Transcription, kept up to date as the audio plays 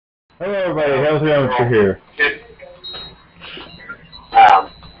Hello everybody, how's it going through here? I'm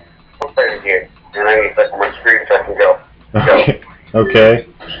playing here, and I need to click on my screen so I can go. Okay. Okay.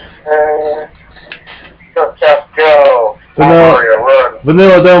 Go. Mario, run.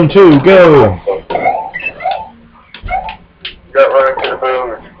 Vanilla Dome 2, go! Got running to the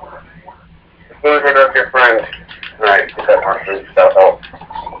booze. The booze are not your friend. Alright, get that mushroom stuff out.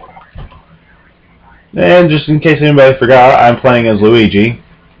 And just in case anybody forgot, I'm playing as Luigi.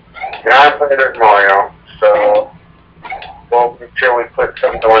 And I'm playing as Mario, so we'll make sure we put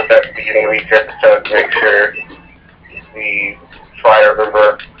something like that at the beginning of each episode to make sure we try to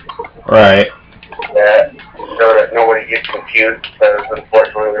remember Right. that so that nobody gets confused, because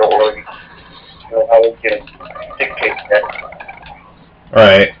unfortunately we don't really know how we can dictate that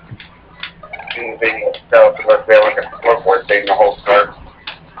Right. in the video itself unless we have like a scoreboard thing the whole start.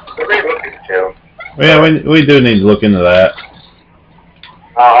 So they look into. Yeah, we do need to look into that.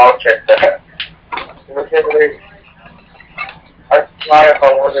 I'll check that. I fly if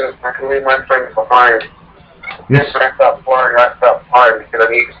I wasn't, I can leave my friends behind. If I stop flying, I stop flying because I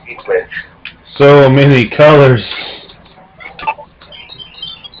need to see switch. So many colors.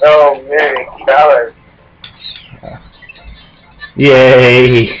 So many colors.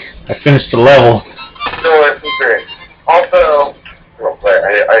 Yay! I finished the level. So it's secret. Also, real quick,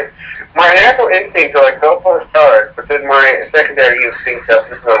 my natural instincts are like go for the stars, but then my secondary instinct says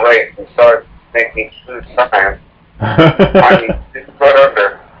this is a race and stars make me lose time. I mean, this is right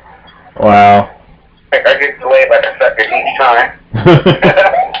under. Wow. I get delayed like a second each time.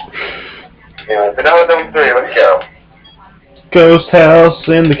 Yeah, Vanilla Dome 3, let's go. Ghost house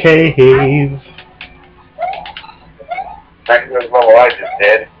in the cave. Back to this level I just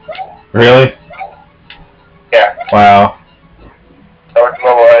did. Really? Yeah. Wow. That was the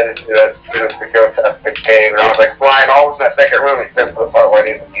level I just did. As soon as the ghost house in the cave, and I was like flying all in that second room except for the part where I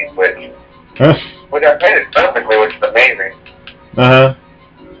needed the key switch. Huh? Which I played it perfectly, which is amazing. Uh-huh.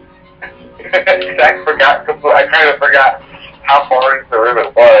 I kind of forgot how far into the room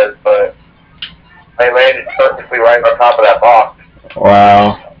it was, but I landed perfectly right on top of that box.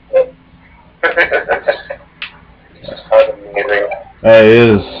 Wow. That was amazing.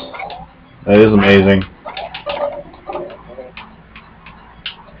 That is amazing.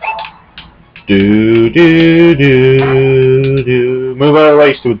 Do. Move out of the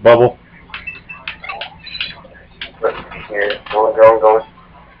way, stupid bubble. Let's see here. Going.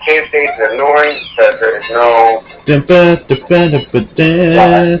 Cave stage is annoying because there is no...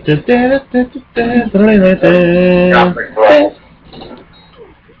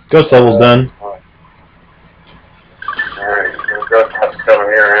 Ghost level's done. Alright, so ghost have to come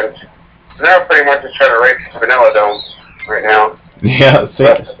on your end. So now pretty much just trying to race the Vanilla Dome right now. Yeah,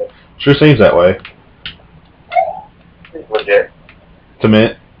 sure seems that way. It's legit. To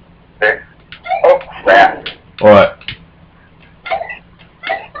mint. Okay. Oh, crap. What?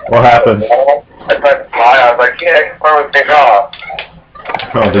 What happened? I tried to fly, I was like, yeah, I can finally take off.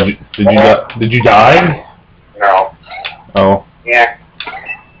 Oh, did you die? No. Oh. Yeah.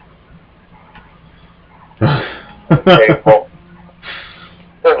 Painful.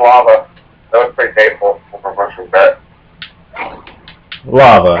 There's lava. That was pretty painful for mushroom bet.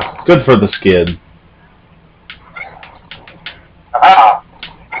 Lava. Good for the skid. Ah!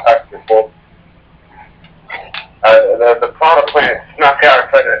 That's pretty cool. The product plant snuck out and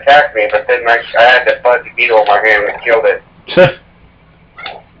tried to attack me, but then I had that fuzzy beetle in my hand and killed it.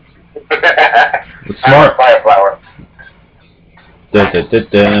 Smart. Fire flower. Yeah, another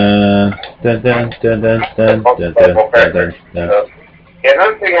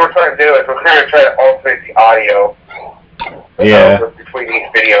thing we're trying to do is we're kind of trying to alternate the audio. Between each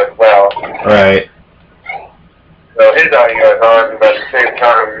video as well. Right. So his audio is on, but at the same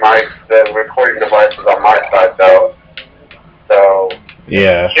time, the recording device is on my side, though. So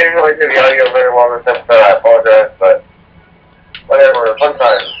yeah. Can't really do the audio very well this episode. I apologize, but whatever.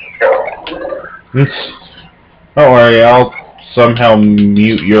 Sometimes go. Don't worry, I'll somehow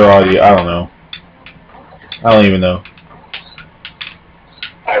mute your audio. I don't know. I don't even know.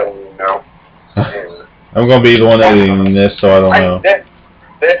 I don't even know. I'm gonna be the one editing this, so I don't know.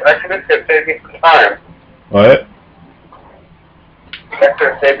 Actually, this could save me some time. What? That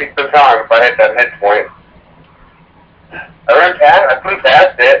could save me some time if I hit that midpoint. I flew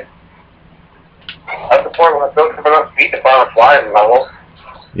past it. That's the point when I built up enough speed to find a flying level.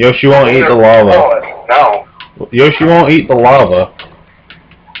 Yoshi won't eat the lava. No. Yoshi won't eat the lava.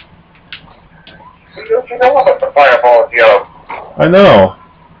 Yoshi know about the fireballs, yo. I know.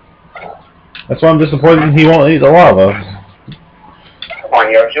 That's why I'm disappointed he won't eat the lava. Come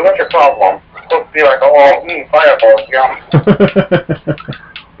on, Yoshi, what's your problem? It's supposed to be like, oh, fireballs, yum.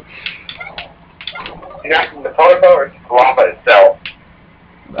 not in the photo or just lava itself?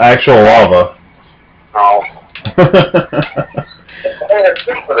 Actual lava. No. It's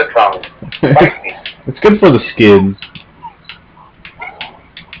good for the tongue. Spicy. It's good for the skin.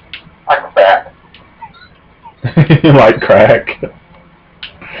 Like that. Like crack.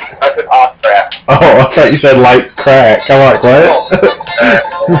 That's an odd crap. Oh, I thought you said light crack. I'm like, what?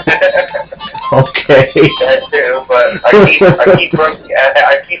 Okay. That too, but I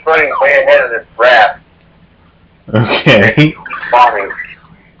keep running way ahead of this rat. Okay. Keep bombing.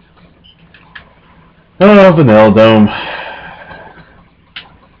 Oh, Vanilla Dome.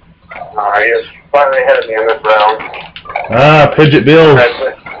 You're slightly ahead of me on this round. Ah, Pidget Bill. As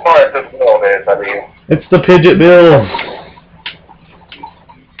far as this world is, I mean. It's the Pidget Bill.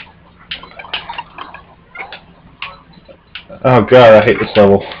 Oh god, I hate this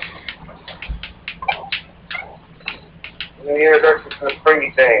level. There's this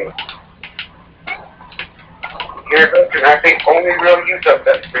springy thing. I think only real use of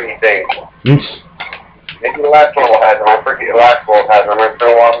that springy thing. Oops. Maybe the last world has them. I forget the last world has them. It's been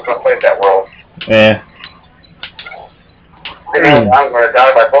a while since I played that world. Eh. I'm going to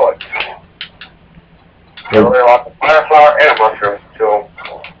die by bullets. I really lost a fire flower and a mushroom, too.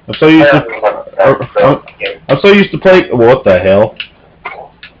 I'm so used to play. What the hell?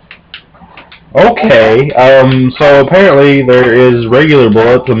 Okay. So apparently there is regular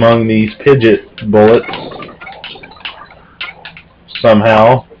bullets among these Pidget bullets.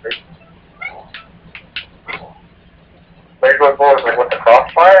 Somehow. Regular bullets, like with the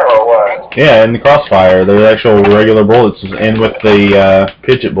crossfire, or what? Yeah, in the crossfire, there's actual regular bullets, and with the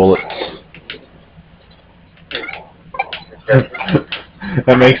Pidget bullets.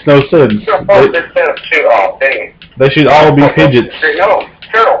 That makes no sense. They should all be Pidgets. No,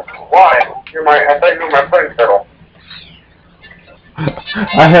 Turtle. Why? I thought you were my friend, Turtle.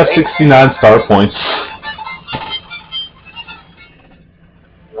 I have 69 star points.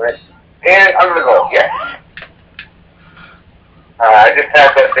 Right. And I'm gonna go. Yes. I just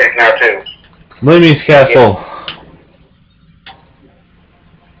have that stage now too. Limmy's Castle.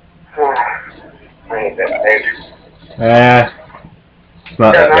 I hate that stage. It's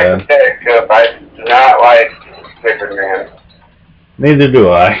not that bad. I do not like Wizard Man. Neither do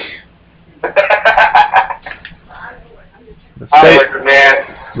I. Wizard Man.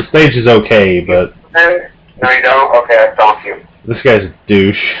 The stage is okay, but... No, you don't? Okay, I stomped you. This guy's a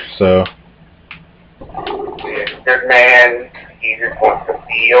douche, so... Wizard Man, he just wants to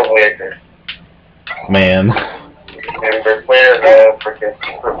be a wizard. Man. Remember where the freaking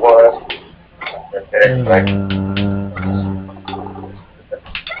secret was?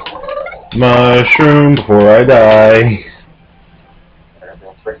 Mushroom before I die. There's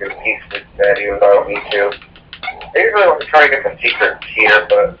no freaking piece of that, even though I don't need to. I usually want to try to get the secret here,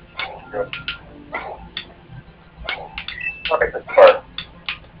 but... I'll take this part.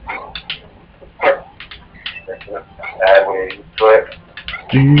 Bad way to do it.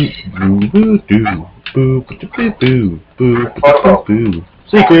 Boo.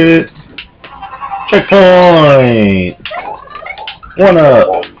 Secret! Checkpoint! 1 up!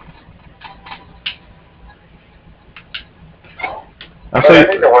 I think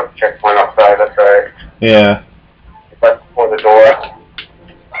there was a checkpoint outside, that's right. Yeah. Right before the door.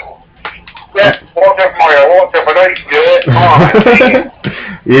 Yeah, walk up Mario, walk up, I know you can do it. Come on, I see it.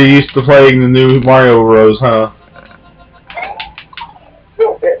 You're used to playing the new Mario Bros, huh?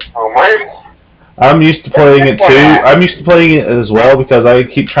 Oh, Mario? I'm used to playing it too. I'm used to playing it as well because I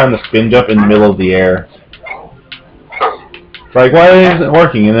keep trying to spin jump in the middle of the air. It's like, why isn't it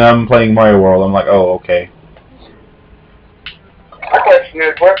working? And then I'm playing Mario World. I'm like, oh, okay. My question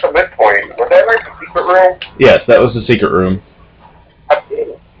is, where's the midpoint? Was that like the secret room? Yes, that was the secret room. I've seen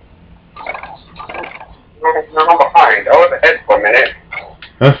it. No, I'm behind. I was ahead for a minute.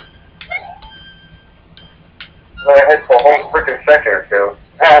 Huh? I was ahead for a whole freaking second or two.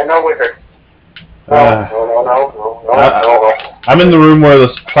 No wizard. No. I'm in the room where the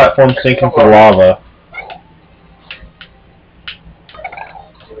platform's sinking to lava.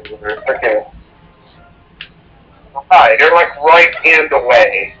 Freaking. Hi, you're like right in the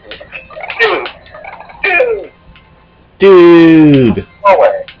way. Dude! No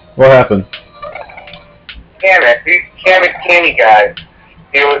way. What happened? Damn it, these canny guys.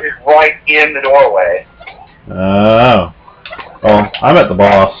 He was just right in the doorway. Oh. Well, I'm at the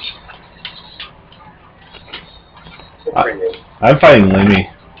boss. I'm fighting Lemmy.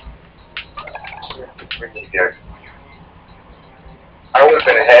 I would have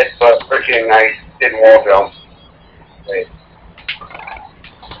been ahead, but freaking nice didn't wall jump. Wait.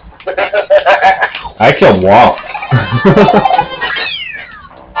 I killed Womp.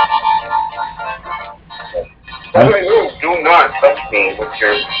 By the way, do not touch me with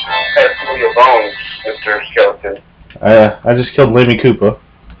your head full of your bones, Mr. Skeleton. I just killed Lemmy Koopa.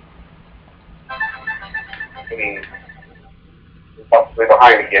 He's possibly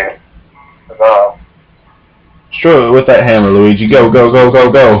behind again. Destroy it with that hammer, Luigi. Go, go, go,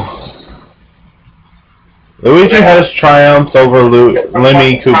 go, go. Luigi has triumphed over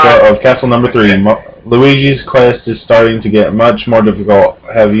Lemmy Koopa of Castle Number 3. Luigi's quest is starting to get much more difficult.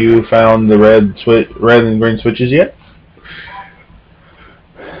 Have you found the red and green switches yet?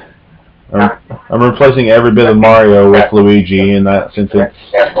 I'm replacing every bit of Mario with Luigi in that sentence.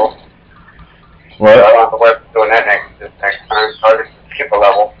 What? I don't know what's doing that next time. So I just skip a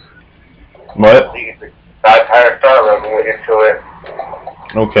level. What? You get the higher star level when we get to it.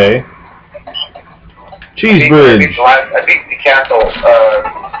 Okay. Cheese Bridge. I beat the castle,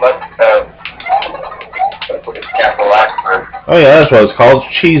 castle last time. Oh yeah, that's what it's called.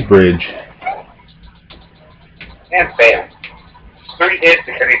 Cheese Bridge. And bam. 3 hits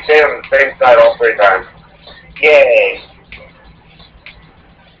because he stayed on the same side all 3 times. Yay!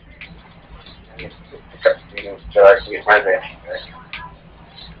 So I can get my advantage back.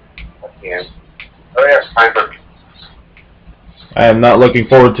 Oh yeah, time for... I am not looking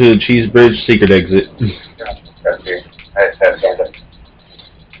forward to the Cheese Bridge secret exit. That's good. That's it.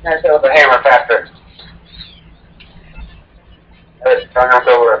 Nice with the hammer faster. Let's turn up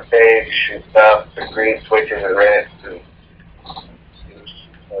over a stage and stuff, the green switches and reds and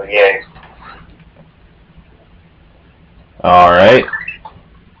so yay. Alright.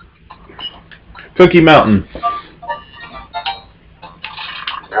 Cookie Mountain.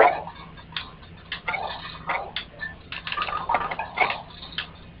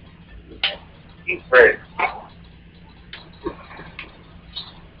 Bridge.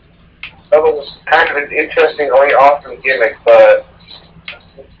 That was kind of an interestingly awesome gimmick, but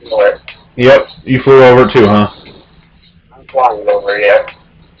what? Yep, you flew over too, huh? I'm flying over yet.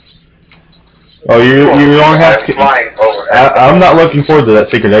 Oh, you don't have to. Flying over. I'm not looking forward to that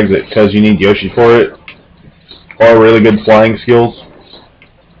secret exit because you need Yoshi for it, or really good flying skills.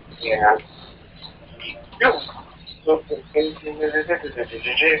 Yeah.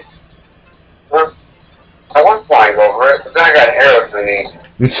 I was flying over it, but then I got arrows in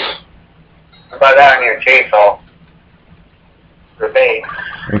the knee. By that I mean a chainsaw. The base.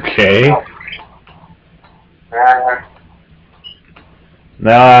 Okay.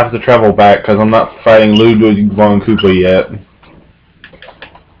 Now I have to travel back because I'm not fighting Luigi Vs Koopa yet.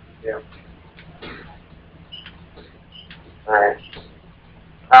 Yeah. Alright.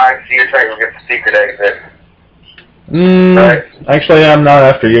 Alright, so you're trying to get the secret exit. Right. Actually, I'm not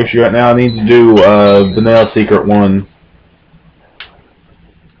after Yoshi right now. I need to do Vanilla Secret 1.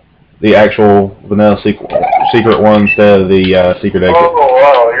 The actual Vanilla Secret 1 instead of the secret exit. Oh,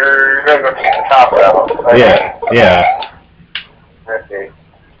 wow, you're going to go to the top level. Right? Yeah, yeah. I see.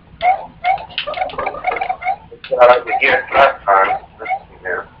 I like to get it last time.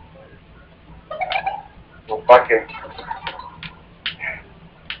 Yeah. Well, fucking...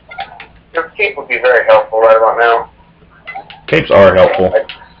 Your cape would be very helpful right about now. Capes are helpful.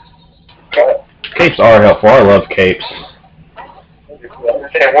 Capes are helpful. I love capes.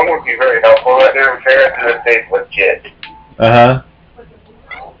 Yeah, one would be very helpful right now. Fair to the legit. Uh-huh.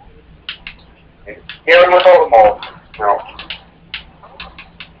 Yeah, with all the molds. No.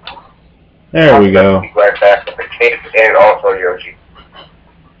 There we go. Be right back with the cape and also Yoshi.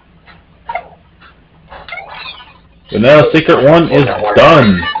 Vanilla Secret 1 is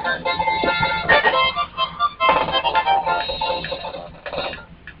done.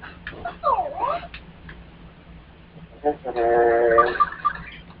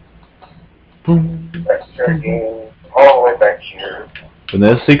 Boom. All the way back here.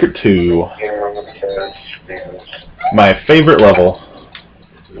 Vanilla Secret 2. My favorite level.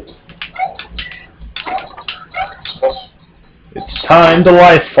 It's time to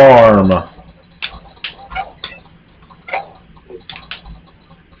life farm.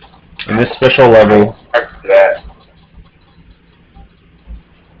 In this special level.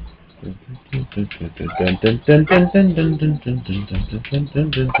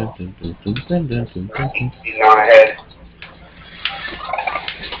 He's on ahead.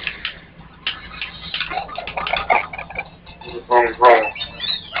 Vroom, vroom.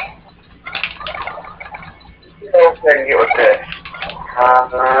 Let's go ahead and get with this.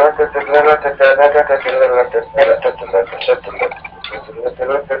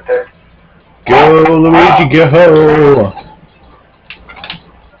 Go, Luigi, go!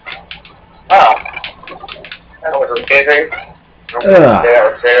 Oh. That was amazing.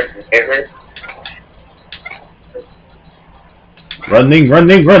 Running,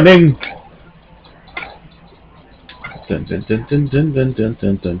 running, running! And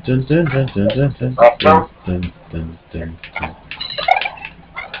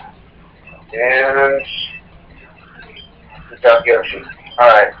without Yoshi.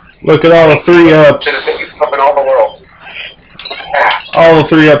 Alright. Look at all the 3-ups. Up in all the world. All the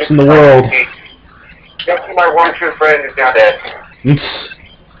 3-ups in the world. Yoshi, my one true friend, is now dead.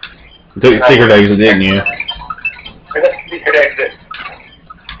 Took secret exit, didn't you? Secret exit.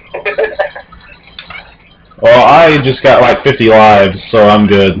 Well, I just got like 50 lives, so I'm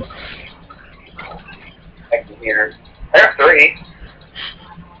good. I have 3.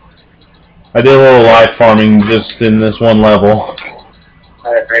 I did a little life farming just in this one level. I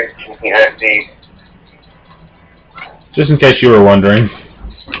have 3. Just in case you were wondering.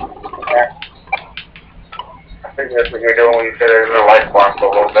 Yeah. I think that's what you're doing when you said there's no life farm for a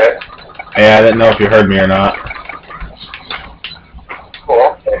little bit. Yeah, I didn't know if you heard me or not.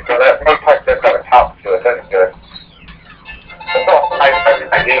 Cool. Okay, so that one part that's got a top to it, that's good. That's all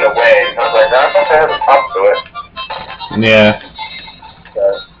I gave it away, so I was like, I thought that had a top to it. Yeah. So,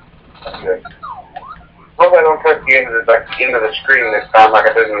 that's good. Hope I don't touch the end of the screen this time like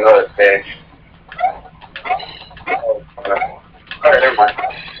I did in another stage. Alright, never mind.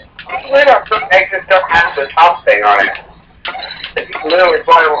 Wait up, some exits don't have the top thing on it. You can literally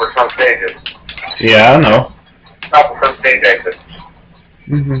fly over some stages. Yeah, I know. Top of some stage exits.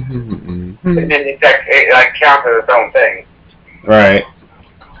 And then it like counts as its own thing. Right.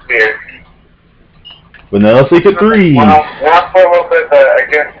 Weird. Vanilla Secret 3. Well, now for a little bit, I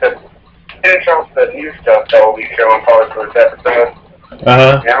guess, to finish off the new stuff that we'll be showing probably for this episode.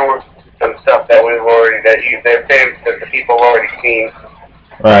 Now we're some stuff that we've already, they're things that the people have already seen.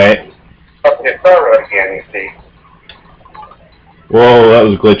 Right. Up to get started again, you see. Whoa, that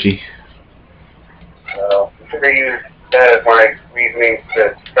was glitchy. So, I'm sure I use that as my reasoning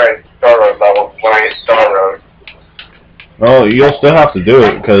to try Star Road levels when I hit Star Road. Well, you'll still have to do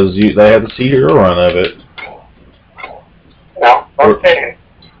it because they have to see your run of it. No, I'm saying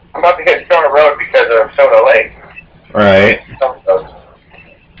I'm about to hit Star Road because of Soda Lake. Right.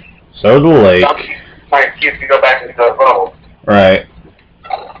 Soda Lake. My excuse to go back into those levels. Right.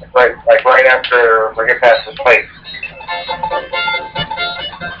 Like right after we get past this place.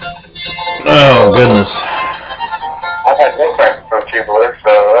 Oh, goodness. I've had no practice on Tubular,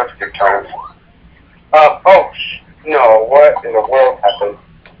 so that's good times. No, what in the world happened?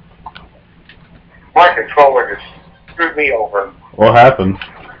 My controller just screwed me over. What happened?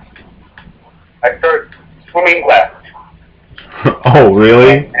 I started swimming left. Oh,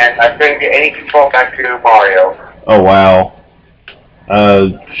 really? And I couldn't get any control back to Mario. Oh, wow.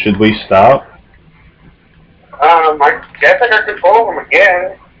 Should we stop? I guess I got control of them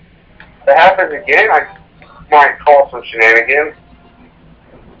again. If it happens again, I might call some shenanigans.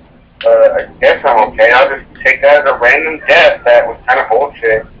 I guess I'm okay. I'll just take that as a random death. That was kind of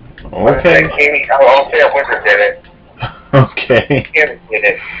bullshit. Okay. I'll say a wizard did it. Okay. Kamek did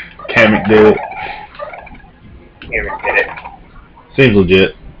it. Kamek did it. Kamek did it. Seems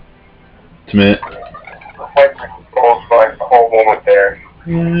legit. To me. Quite my controls for like the whole moment there.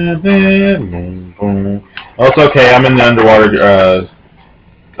 Oh, it's okay. I'm in the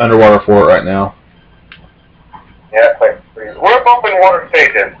underwater fort right now. Yeah, that's like freezing. We're up in water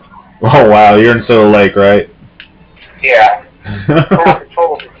stages. Oh, wow. You're in Soda Lake, right? Yeah.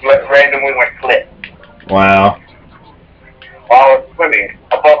 Control just randomly went click. Wow. While I was swimming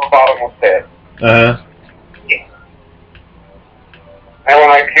above a bottomless pit. Uh-huh. Yeah. And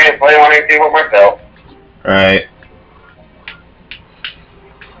when I can't play on anything with myself. Right.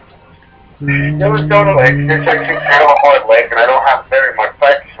 It was Soda Lake. It's actually kind of a hard lake, and I don't have very much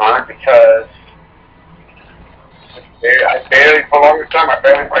practice on it because I barely, for the longest time, I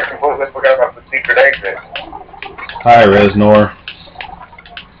completely forgot about the secret exit. Hi, Reznor.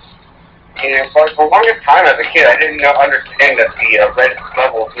 And for the longest time as a kid, I didn't understand that the red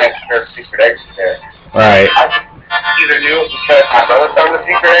levels next to the secret exit there. Right. I either knew it because my brother found the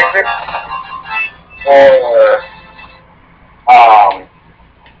secret exit, or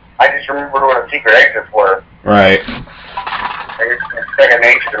I just remembered what the secret exits were. Right. I guess it's second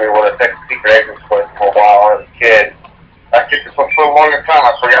nature to me what the secret exits was for a while as a kid. For the longest time,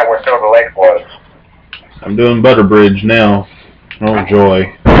 I forgot what Soda Lake was. I'm doing Butter Bridge now. Oh,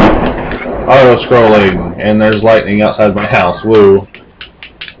 joy. Auto scrolling, and there's lightning outside my house. Woo.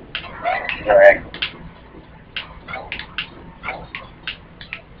 Alright.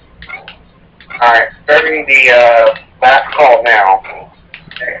 Alright, starting the last call now.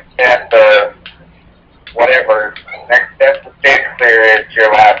 Next step, whatever. Next step to stage clear is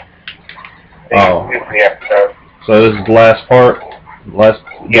your last thing to do for the episode. So this is the last part? Last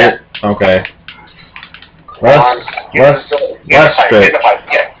Yeah. bit? Okay. Last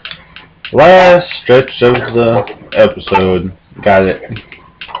stretch of the episode. Got it.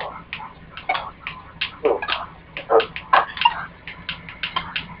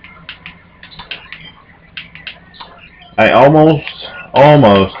 I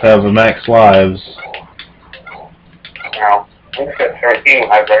almost have a max lives. Now, I'm at 13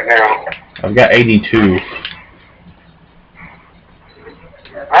 lives right now. I've got 82.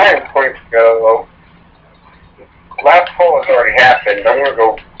 I have points to go. Last poll has already happened. I'm gonna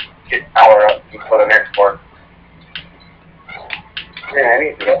go get power up for the next one. Yeah, I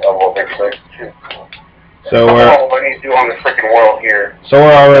need to get level eventually too. So what I need to do on the freaking world here. So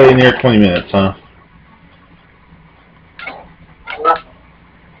we're already near 20 minutes, huh?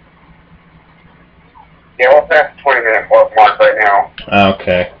 Yeah, we're past the 20-minute mark right now.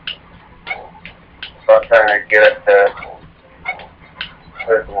 Okay. So I'm trying to get it to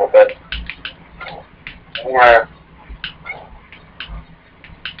a little bit. What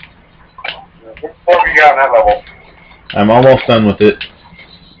have you got on that level? I'm almost done with it.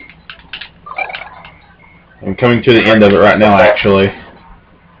 I'm coming to the end of it right now, actually.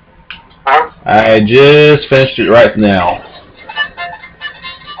 Huh? I just finished it right now.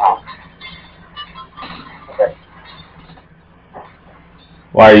 Oh. Okay.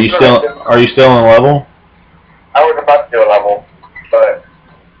 Why, are you still on level? I was about to do a level, but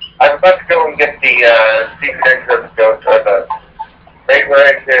I was about to go and get the secret exit of the ghost, or the regular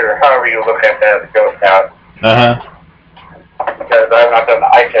exit, or however you look at that, the ghost house. Uh-huh. Because I have not done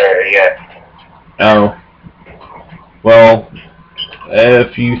the ice area yet. Oh. Well,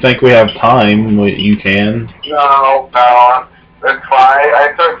 if you think we have time, you can. No, that's fine.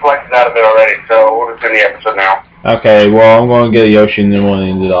 I sort of selected out of it already, so we're just in the episode now. Okay, well, I'm going to get a Yoshi and then we'll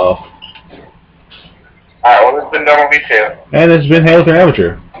end it off. Alright, well, this has been Double V2. And it's been Hail to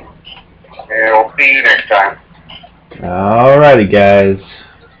Amateur. And we'll see you next time. Alrighty, guys.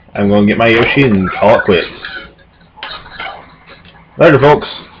 I'm going to get my Yoshi and call it quits. Later, folks.